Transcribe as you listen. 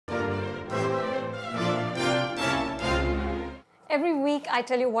Every week I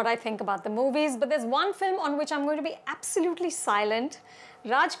tell you what I think about the movies, but there's one film on which I'm going to be absolutely silent.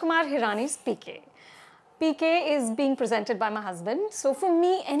 Rajkumar Hirani's PK. PK is being presented by my husband, so for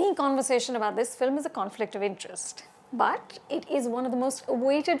me, any conversation about this film is a conflict of interest. But it is one of the most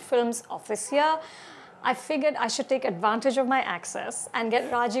awaited films of this year. I figured I should take advantage of my access and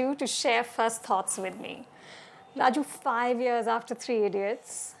get Raju to share first thoughts with me. Raju, 5 years after Three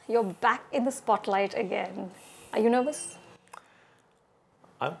Idiots, you're back in the spotlight again. Are you nervous?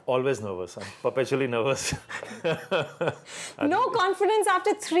 I'm always nervous. I'm perpetually nervous. No confidence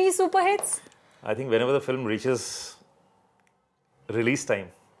after 3 super hits? I think whenever the film reaches release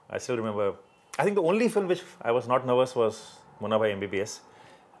time, I still remember. I think the only film which I was not nervous was Munna Bhai MBBS,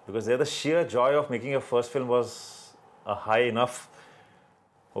 because there the sheer joy of making your first film was a high enough.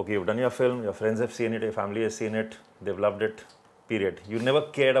 Okay, you've done your film, your friends have seen it, your family has seen it, they've loved it, period. You never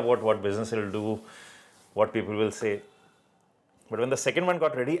cared about what business it'll do, what people will say. But when the second one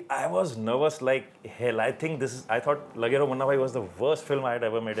got ready, I was nervous like hell. I thought Lage Raho Munna Bhai was the worst film I had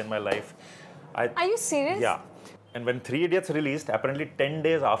ever made in my life. Are you serious? Yeah. And when Three Idiots released, apparently 10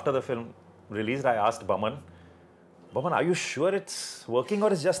 days after the film released, I asked Baman, are you sure it's working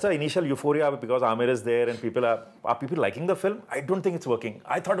or it's just an initial euphoria because Aamir is there and are people liking the film? I don't think it's working.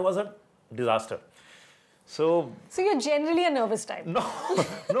 I thought it was a disaster. So you're generally a nervous type? No,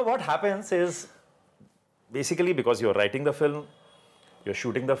 what happens is basically because you're writing the film, you're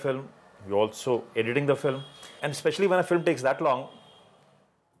shooting the film, you're also editing the film, and especially when a film takes that long,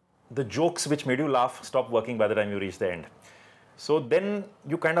 the jokes which made you laugh stop working by the time you reach the end. So then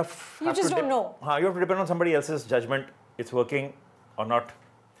you kind of You just don't know. You have to depend on somebody else's judgment, it's working or not.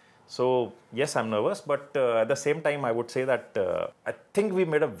 So yes, I'm nervous, but at the same time I would say that I think we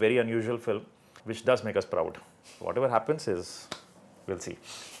made a very unusual film, which does make us proud. Whatever happens is, we'll see.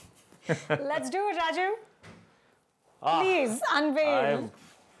 Let's do it, Raju. Please, unveil. I'm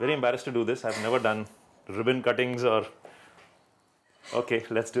very embarrassed to do this. I've never done ribbon cuttings or... Okay,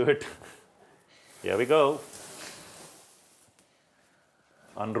 let's do it. Here we go.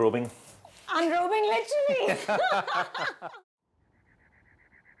 Unrobing. Unrobing, literally.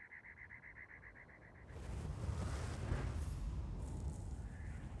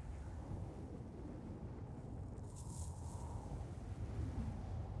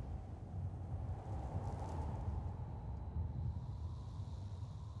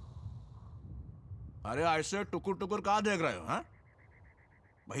 अरे ऐसे टुकुर टुकुर कहाँ देख रहे हो? हाँ?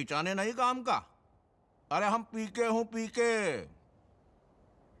 पहचाने नहीं काम का? अरे हम पीके हूँ पीके.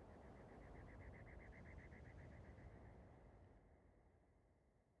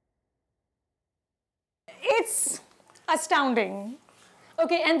 It's astounding.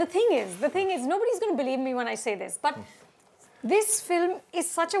 Okay, and the thing is, nobody's going to believe me when I say this, but this film is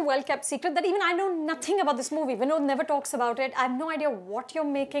such a well-kept secret that even I know nothing about this movie. Vinod never talks about it. I have no idea what you're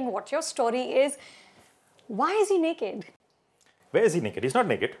making, what your story is. Why is he naked? Where is he naked? He's not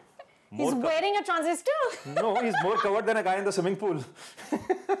naked. He's wearing a transistor. No, he's more covered than a guy in the swimming pool.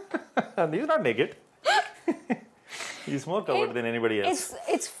 He's not naked. He's more covered than anybody else.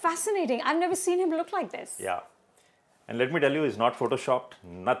 It's fascinating. I've never seen him look like this. Yeah. And let me tell you, he's not photoshopped.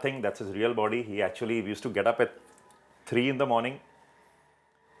 Nothing. That's his real body. He actually used to get up at 3 in the morning.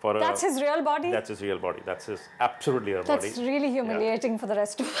 That's his real body? That's his real body. That's his absolutely real body. That's really humiliating for the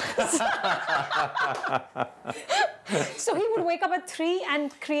rest of us. So he would wake up at 3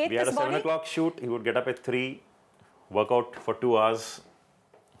 and create this body? We had a 7 o'clock shoot. He would get up at 3, work out for 2 hours,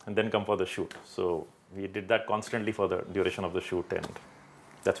 and then come for the shoot. So we did that constantly for the duration of the shoot, and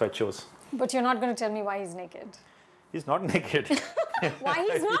that's why I chose. But you're not going to tell me why he's naked. He's not naked. Why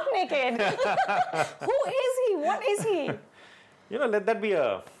he's not naked? Who is he? What is he? You know, let that be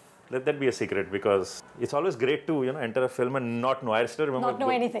a secret, because it's always great to, you know, enter a film and not know. I still remember... Not know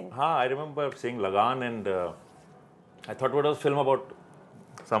anything. I remember seeing Lagan, and I thought it was a film about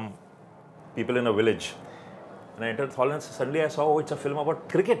some people in a village. And I entered the hall and suddenly I saw, oh, it's a film about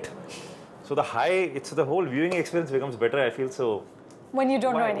cricket. So the whole viewing experience becomes better, I feel. So when you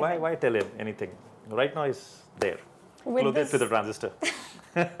don't know anything. Why tell him anything? Right now he's there. Clothed with a transistor.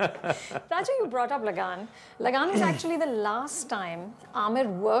 Raju, you brought up Lagan. Lagan is actually the last time Aamir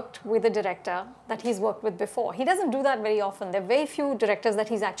worked with a director that he's worked with before. He doesn't do that very often. There are very few directors that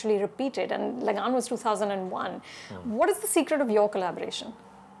he's actually repeated, and Lagan was 2001. What is the secret of your collaboration?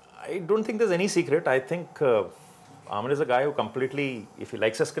 I don't think there's any secret. I think Aamir is a guy who completely, if he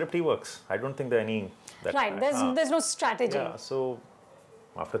likes a script, he works. I don't think there are any... Right, there's no strategy. Yeah, so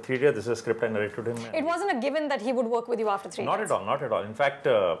after 3 days, this is a script I narrated him. It wasn't a given that he would work with you after 3 days? Not at all, not at all. In fact,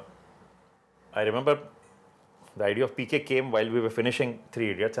 I remember the idea of PK came while we were finishing Three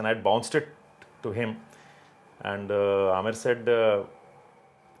Idiots, and I had bounced it to him. And Amir said,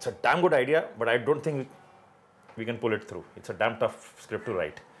 it's a damn good idea, but I don't think we can pull it through. It's a damn tough script to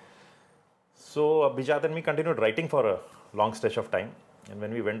write. So Abhijat and me continued writing for a long stretch of time. And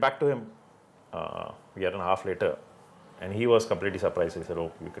when we went back to him a year and a half later, and he was completely surprised. He said,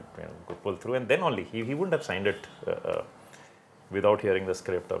 oh, you could pull through. And then only, he wouldn't have signed it without hearing the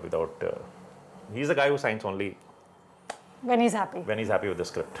script or without... he's the guy who signs only... When he's happy. When he's happy with the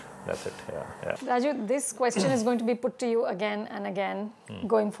script. That's it. Yeah. Raju, this question is going to be put to you again and again,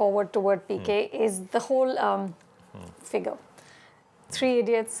 going forward toward PK, is the whole figure. Three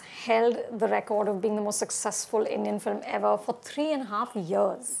Idiots held the record of being the most successful Indian film ever for 3.5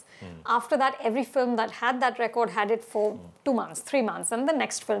 years. After that, every film that had that record had it for 2 months, 3 months, and the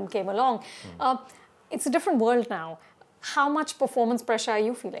next film came along. It's a different world now. How much performance pressure are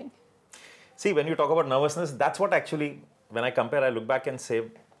you feeling? See, when you talk about nervousness, that's what actually, when I compare, I look back and say,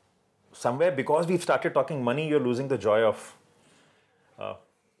 somewhere because we've started talking money, you're losing the joy of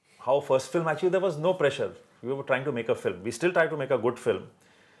how first film, actually there was no pressure. We were trying to make a film. We still try to make a good film.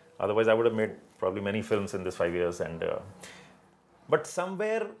 Otherwise, I would have made probably many films in this 5 years. But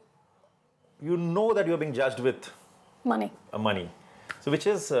somewhere, you know that you're being judged with money. Money. So which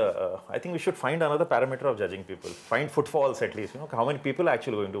is, I think we should find another parameter of judging people. Find footfalls at least. You know, how many people are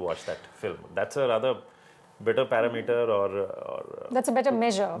actually going to watch that film? That's a rather better parameter or that's a better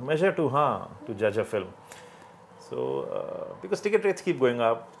measure. Measure to judge a film. So, because ticket rates keep going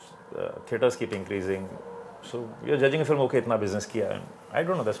up, theatres keep increasing. So, you're judging a film, okay, itna business kiya. I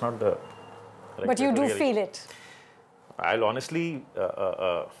don't know, that's not the right. But you do feel it. I'll honestly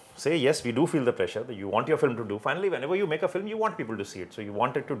say, yes, we do feel the pressure that you want your film to do. Finally, whenever you make a film, you want people to see it. So, you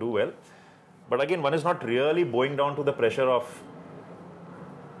want it to do well. But again, one is not really bowing down to the pressure of,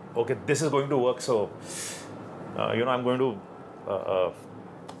 okay, this is going to work. So, I'm going to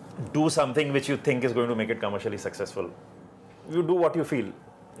do something which you think is going to make it commercially successful. You do what you feel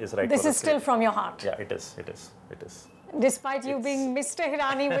is right. This is still from your heart. Yeah, it is. Despite you being Mr.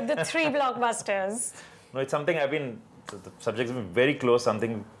 Hirani with the 3 blockbusters. No, it's something the subject's been very close,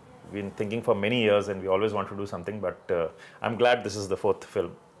 something we've been thinking for many years and we always want to do something, but I'm glad this is the 4th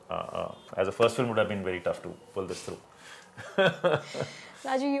film. As a first film would have been very tough to pull this through.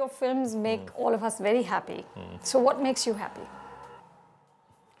 Raju, your films make all of us very happy. So what makes you happy?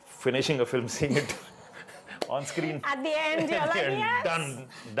 Finishing a film, seeing it on screen. At the end, you're like, yes.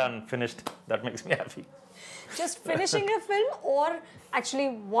 Done, finished. That makes me happy. Just finishing a film or actually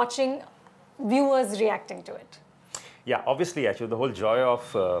watching viewers reacting to it? Yeah, obviously, actually, the whole joy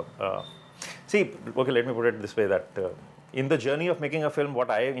of... see, okay, let me put it this way, that in the journey of making a film,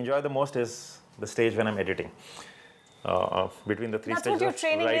 what I enjoy the most is the stage when I'm editing. Between the 3 stages what your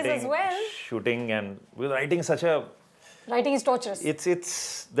training writing, is as well. Shooting, and with writing such a... Writing is torturous.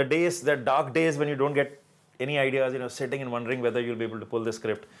 It's the days, the dark days when you don't get any ideas, sitting and wondering whether you'll be able to pull the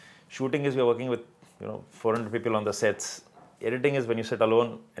script. Shooting is we're working with, 400 people on the sets. Editing is when you sit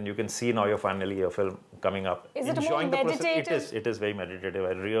alone and you can see now finally a film coming up. Is it more meditative? It is very meditative.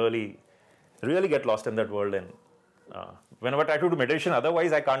 I really get lost in that world. And whenever I try to do meditation,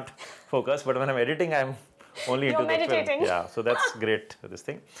 otherwise I can't focus. But when I'm editing, I'm only into the film. Yeah, so that's great, this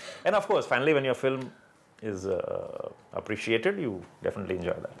thing. And of course, finally, when your film is appreciated, you definitely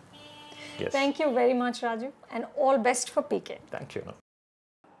enjoy that. Yes. Thank you very much, Raju, and all best for PK. Thank you.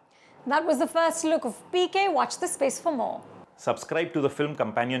 That was the first look of PK. Watch this space for more. Subscribe to the Film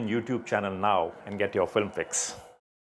Companion YouTube channel now and get your film fix.